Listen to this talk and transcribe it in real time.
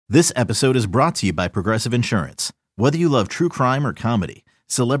This episode is brought to you by Progressive Insurance. Whether you love true crime or comedy,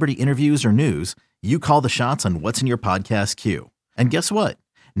 celebrity interviews or news, you call the shots on what's in your podcast queue. And guess what?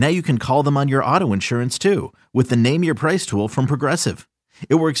 Now you can call them on your auto insurance too with the Name Your Price tool from Progressive.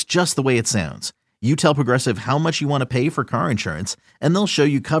 It works just the way it sounds. You tell Progressive how much you want to pay for car insurance, and they'll show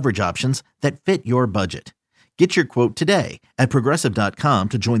you coverage options that fit your budget. Get your quote today at Progressive.com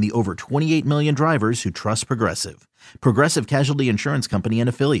to join the over 28 million drivers who trust Progressive. Progressive Casualty Insurance Company and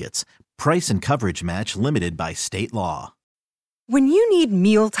Affiliates. Price and coverage match limited by state law. When you need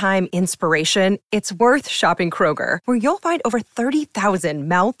mealtime inspiration, it's worth shopping Kroger, where you'll find over 30,000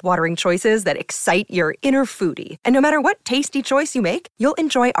 mouth-watering choices that excite your inner foodie. And no matter what tasty choice you make, you'll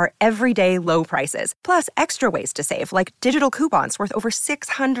enjoy our everyday low prices, plus extra ways to save, like digital coupons worth over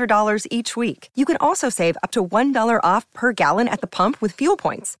 $600 each week. You can also save up to $1 off per gallon at the pump with fuel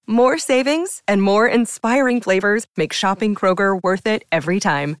points. More savings and more inspiring flavors make shopping Kroger worth it every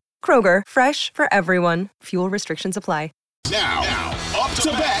time. Kroger, fresh for everyone. Fuel restrictions apply. Now, up to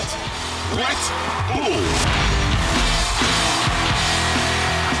bat, Brett Boone.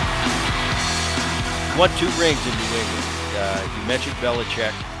 1-2 rings in New England. You mentioned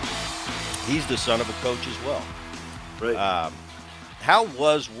Belichick. He's the son of a coach as well. Right. How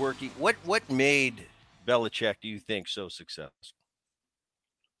was working? What made Belichick, do you think, so successful?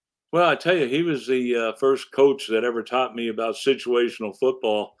 Well, I tell you, he was the first coach that ever taught me about situational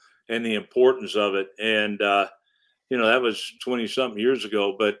football and the importance of it. And, that was 20-something years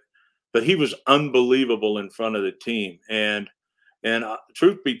ago, but he was unbelievable in front of the team. And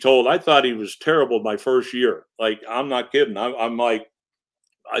truth be told, I thought he was terrible my first year. Like, I'm not kidding. I'm like,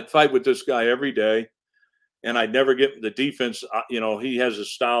 I'd fight with this guy every day, and I'd never get the defense. He has a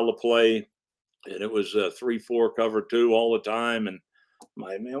style of play, and it was 3-4 cover 2 all the time. And I'm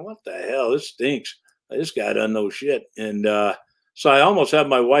like, man, what the hell? This stinks. This guy doesn't know shit. And so I almost had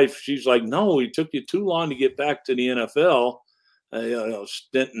my wife. She's like, no, it took you too long to get back to the NFL.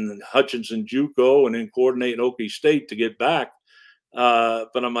 Stint in Hutchinson JUCO and then coordinating Okie State to get back. But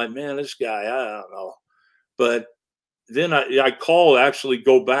I'm like, man, this guy, I don't know. But then I called, actually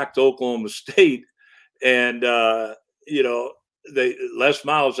go back to Oklahoma State, and Les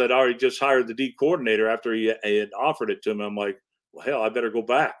Miles had already just hired the D coordinator after he had offered it to him. I'm like, well, hell, I better go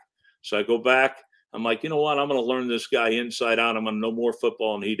back. So I go back. I'm like, you know what? I'm going to learn this guy inside out. I'm going to know more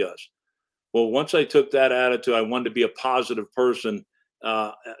football than he does. Well, once I took that attitude, I wanted to be a positive person,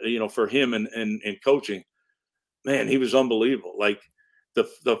 for him and coaching. Man, he was unbelievable. Like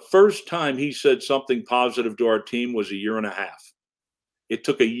the first time he said something positive to our team was a year and a half. It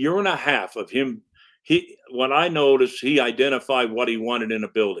took a year and a half of him. When I noticed, he identified what he wanted in a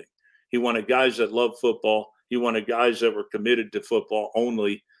building. He wanted guys that love football. He wanted guys that were committed to football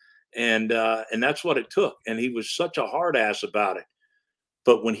only. And that's what it took. And he was such a hard ass about it.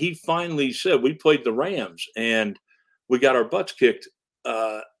 But when he finally said, we played the Rams and we got our butts kicked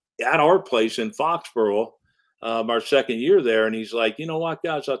at our place in Foxborough, our second year there. And he's like, you know what,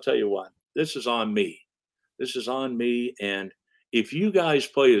 guys, I'll tell you what, this is on me. This is on me. And if you guys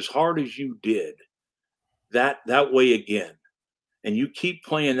play as hard as you did that way again, and you keep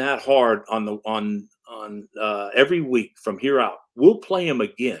playing that hard on every week from here out, we'll play him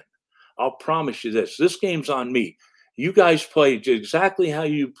again. I'll promise you this. This game's on me. You guys play exactly how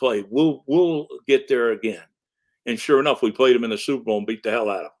you played. We'll get there again. And sure enough, we played him in the Super Bowl and beat the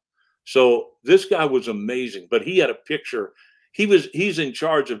hell out of him. So this guy was amazing. But he had a picture. He's in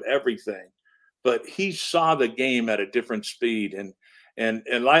charge of everything. But he saw the game at a different speed. And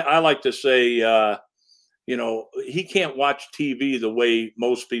I like to say, he can't watch TV the way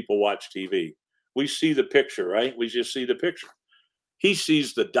most people watch TV. We see the picture, right? We just see the picture. He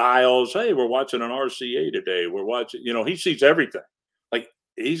sees the dials. Hey, we're watching an RCA today. We're watching, he sees everything. Like,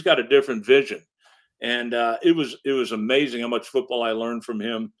 he's got a different vision. And it was amazing how much football I learned from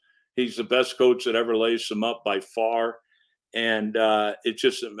him. He's the best coach that ever laced them up by far. And it's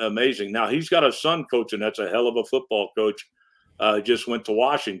just amazing. Now, he's got a son coaching. That's a hell of a football coach. Just went to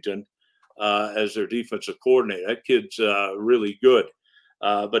Washington as their defensive coordinator. That kid's really good.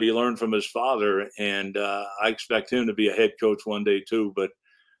 But he learned from his father, and I expect him to be a head coach one day too. But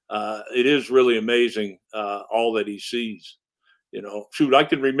it is really amazing all that he sees. Shoot, I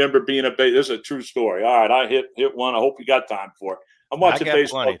can remember being this is a true story. All right, I hit one. I hope you got time for it. I'm watching a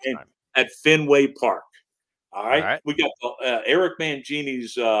baseball game at Fenway Park. All right. We got Eric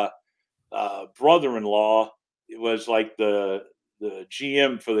Mangini's brother-in-law. It was like the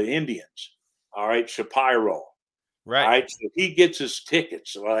GM for the Indians. All right, Shapiro. Right. All right. So he gets his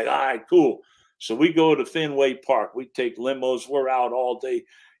tickets. So we're like, all right, cool. So we go to Fenway Park. We take limos. We're out all day,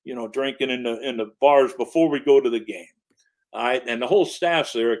 drinking in the bars before we go to the game. All right. And the whole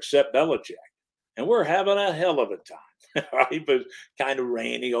staff's there except Belichick. And we're having a hell of a time. Right. But kind of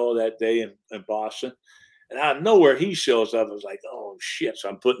rainy all that day in Boston. And out of nowhere, he shows up. I was like, oh, shit. So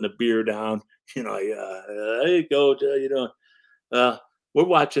I'm putting the beer down. Hey, coach, we're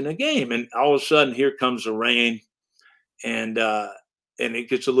watching a game. And all of a sudden, here comes the rain. And it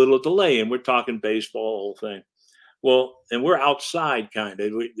gets a little delay. And we're talking baseball, the whole thing. Well, and we're outside kind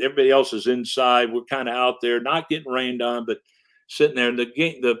of. Everybody else is inside. We're kind of out there, not getting rained on, but sitting there. And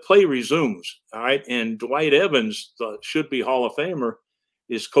the play resumes. All right. And Dwight Evans, the should be Hall of Famer,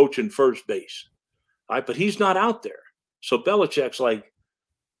 is coaching first base. All right, but he's not out there. So Belichick's like,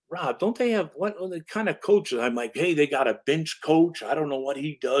 Rob, don't they have what kind of coaches? I'm like, hey, they got a bench coach. I don't know what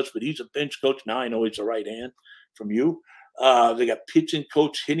he does, but he's a bench coach. Now I know he's a right hand from you. They got pitching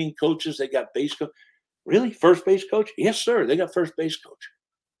coach, hitting coaches. They got base coach. Really? First base coach? Yes, sir. They got first base coach.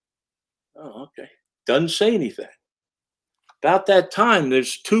 Oh, okay. Doesn't say anything. About that time,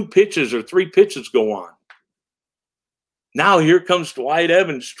 there's 2 pitches or 3 pitches go on. Now here comes Dwight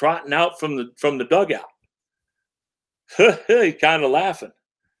Evans trotting out from the dugout. He kind of laughing.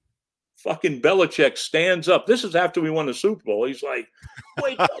 Fucking Belichick stands up. This is after we won the Super Bowl. He's like,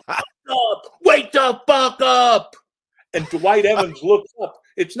 wake the fuck up. Wake the fuck up. And Dwight Evans looks up.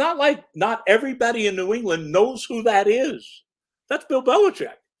 It's not like not everybody in New England knows who that is. That's Bill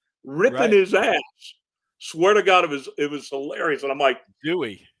Belichick ripping his ass. Swear to God, it was hilarious. And I'm like,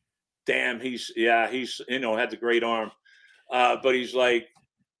 Dewey. Damn, he's had the great arm. But he's like,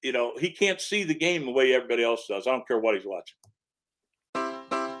 he can't see the game the way everybody else does. I don't care what he's watching.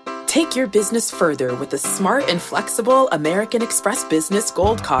 Take your business further with the smart and flexible American Express Business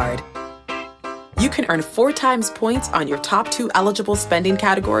Gold Card. You can earn 4 times points on your top 2 eligible spending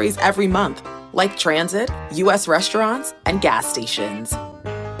categories every month, like transit, U.S. restaurants, and gas stations.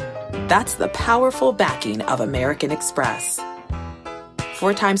 That's the powerful backing of American Express.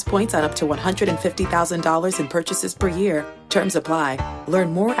 4 times points on up to $150,000 in purchases per year. Terms apply.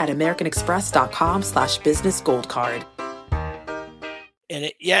 Learn more at americanexpress.com/business gold card.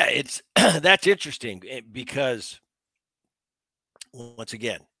 And it's that's interesting because once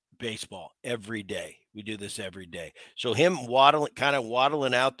again, baseball every day. We do this every day. So him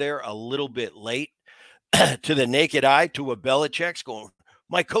waddling out there a little bit late to the naked eye to a Belichick's going,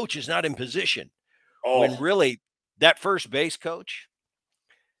 my coach is not in position. When really that first base coach,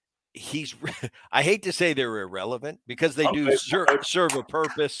 I hate to say they're irrelevant because they serve a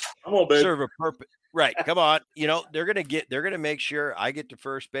purpose. Serve a purpose. Right. Come on. They're going to make sure I get to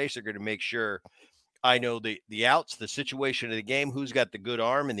first base. They're going to make sure I know the outs, the situation of the game, who's got the good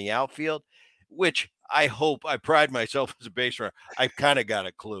arm in the outfield, which I pride myself as a base runner. I've kind of got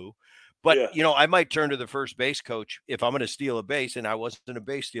a clue. But, I might turn to the first base coach if I'm going to steal a base, and I wasn't a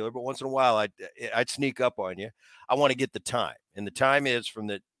base stealer, but once in a while I'd sneak up on you. I want to get the time. And the time is from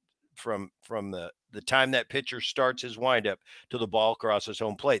the time that pitcher starts his windup to the ball crosses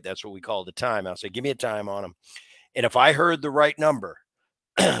home plate. That's what we call the time. I'll say, give me a time on him. And if I heard the right number,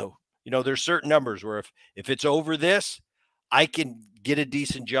 there's certain numbers where if it's over this, I can get a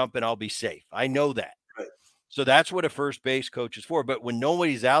decent jump and I'll be safe. I know that. Right. So that's what a first base coach is for. But when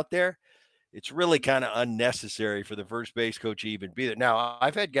nobody's out there, it's really kind of unnecessary for the first base coach to even be there. Now,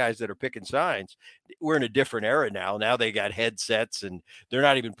 I've had guys that are picking signs. We're in a different era now. Now they got headsets and they're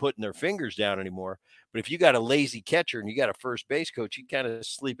not even putting their fingers down anymore. But if you got a lazy catcher and you got a first base coach, you kind of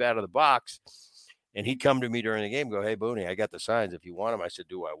sleep out of the box. And he'd come to me during the game and go, hey, Booney, I got the signs if you want them. I said,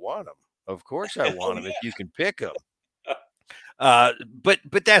 do I want them? Of course I want them if you can pick them. But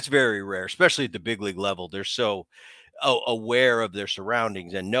that's very rare, especially at the big league level. They're so aware of their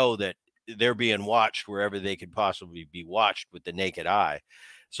surroundings and know that they're being watched wherever they could possibly be watched with the naked eye.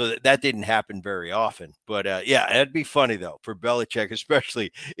 So that didn't happen very often. But, it'd be funny, though, for Belichick,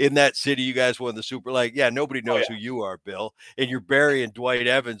 especially in that city you guys won the Super League. Yeah, nobody knows who you are, Bill. And you're burying Dwight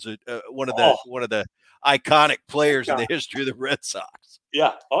Evans, one of the iconic players in the history of the Red Sox.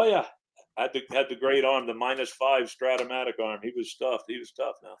 Yeah. Oh, yeah. Had the great arm, the -5 Stratomatic arm. He was tough.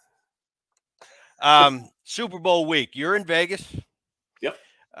 Now. Super Bowl week. You're in Vegas. Yep.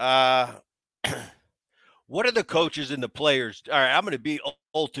 What are the coaches and the players? All right, I'm going to be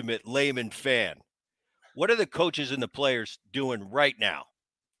ultimate layman fan. What are the coaches and the players doing right now?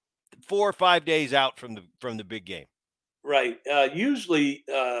 4 or 5 days out from the big game. Right. Usually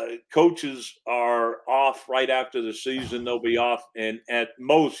coaches are off right after the season. They'll be off, and at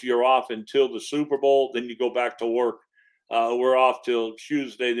most you're off until the Super Bowl. Then you go back to work. We're off till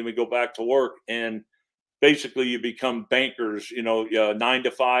Tuesday. Then we go back to work, and basically you become bankers. 9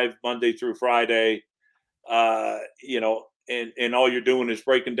 to 5 Monday through Friday. And all you're doing is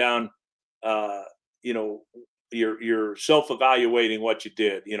breaking down, you're self-evaluating what you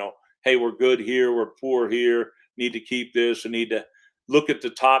did. Hey, we're good here, we're poor here, need to keep this, and need to look at the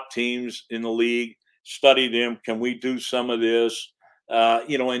top teams in the league, study them. Can we do some of this?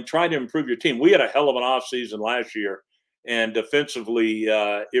 And try to improve your team. We had a hell of an offseason last year, and defensively,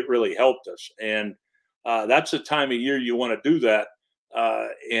 it really helped us. And that's the time of year you want to do that.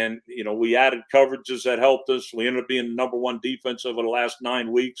 We added coverages that helped us. We ended up being the number one defense over the last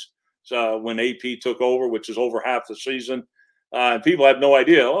 9 weeks. So when AP took over, which is over half the season, and people have no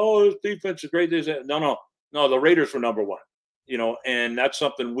idea. Oh, this defense is great. No. The Raiders were number one. And that's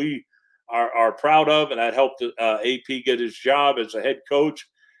something we are proud of, and that helped AP get his job as a head coach,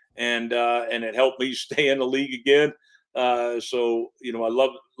 and it helped me stay in the league again. So I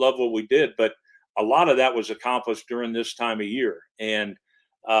love what we did, but a lot of that was accomplished during this time of year. And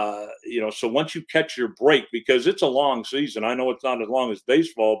so once you catch your break, because it's a long season, I know it's not as long as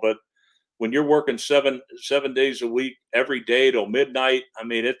baseball, but when you're working seven days a week, every day till midnight, I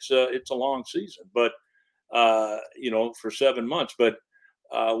mean, it's a long season, but for 7 months. But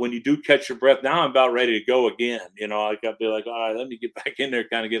when you do catch your breath, now I'm about ready to go again. I got to be like, all right, let me get back in there,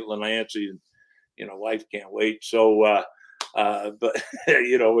 kind of get a little antsy, and wife can't wait. So, but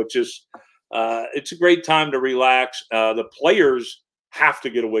it's just it's a great time to relax. The players have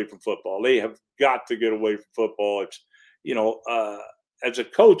to get away from football. They have got to get away from football. It's as a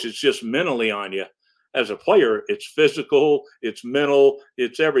coach, it's just mentally on you. As a player, it's physical, it's mental,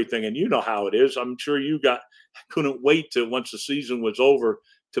 it's everything. And you know how it is. I'm sure you couldn't wait till once the season was over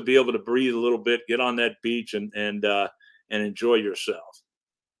to be able to breathe a little bit, get on that beach and enjoy yourself.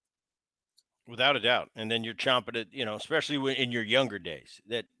 Without a doubt. And then you're chomping at, especially in your younger days,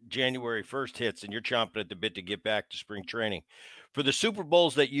 that January 1st hits and you're chomping at the bit to get back to spring training. For the Super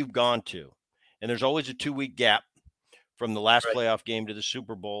Bowls that you've gone to, and there's always a 2-week gap from the last playoff game to the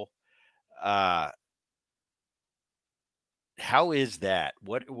Super Bowl. How is that?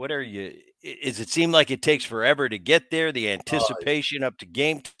 What are you? Does it seem like it takes forever to get there? The anticipation up to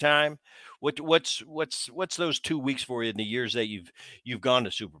game time. What's those 2 weeks for you in the years that you've gone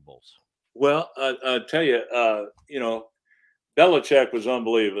to Super Bowls? Well, I'll tell you, Belichick was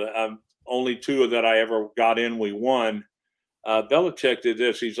unbelievable. Only 2 that I ever got in, we won. Belichick did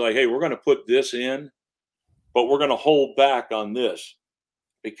this. He's like, hey, we're going to put this in, but we're going to hold back on this.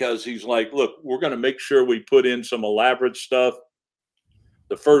 Because he's like, look, we're going to make sure we put in some elaborate stuff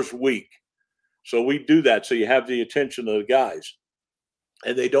the first week. So we do that. So you have the attention of the guys.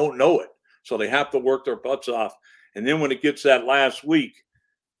 And they don't know it. So they have to work their butts off. And then when it gets that last week,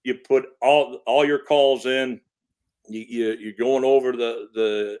 you put all your calls in. You're going over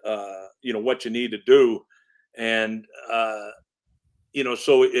the what you need to do. And,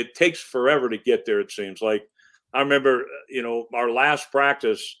 so it takes forever to get there, it seems like. I remember, our last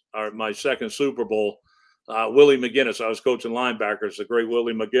practice, my second Super Bowl, Willie McGinnis. I was coaching linebackers, the great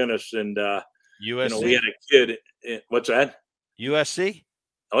Willie McGinnis, and USC. We had a kid. What's that? USC.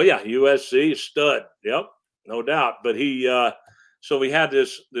 Oh yeah, USC stud. Yep, no doubt. But so we had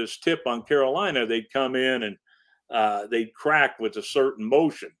this tip on Carolina. They'd come in and they'd crack with a certain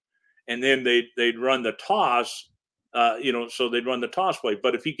motion, and then they'd run the toss. So they'd run the toss play.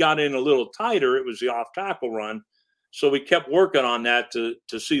 But if he got in a little tighter, it was the off tackle run. So we kept working on that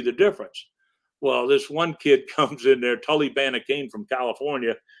to see the difference. Well, this one kid comes in there, Tully Bannacane from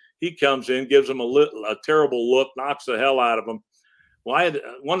California. He comes in, gives him a terrible look, knocks the hell out of him. Well,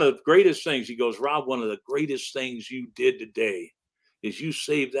 one of the greatest things, he goes, Rob, one of the greatest things you did today is you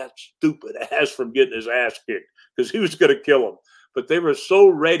saved that stupid ass from getting his ass kicked, because he was going to kill him. But they were so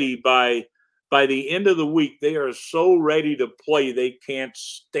ready by the end of the week, they are so ready to play, they can't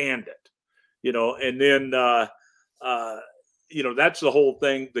stand it, and then, that's the whole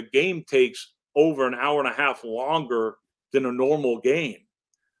thing. The game takes over an hour and a half longer than a normal game.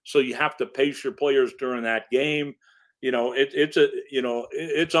 So you have to pace your players during that game.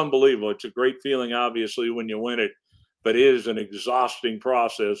 It's unbelievable. It's a great feeling, obviously, when you win it, but it is an exhausting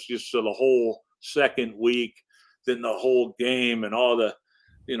process just for the whole second week, then the whole game and all the,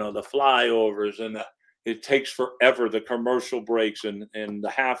 the flyovers, and it takes forever, the commercial breaks and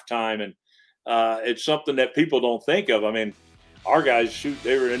the halftime. And it's something that people don't think of. I mean, our guys,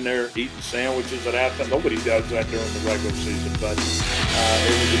 they were in there eating sandwiches at halftime. Nobody does that during the regular season, but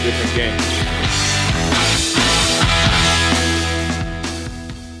it was a different game.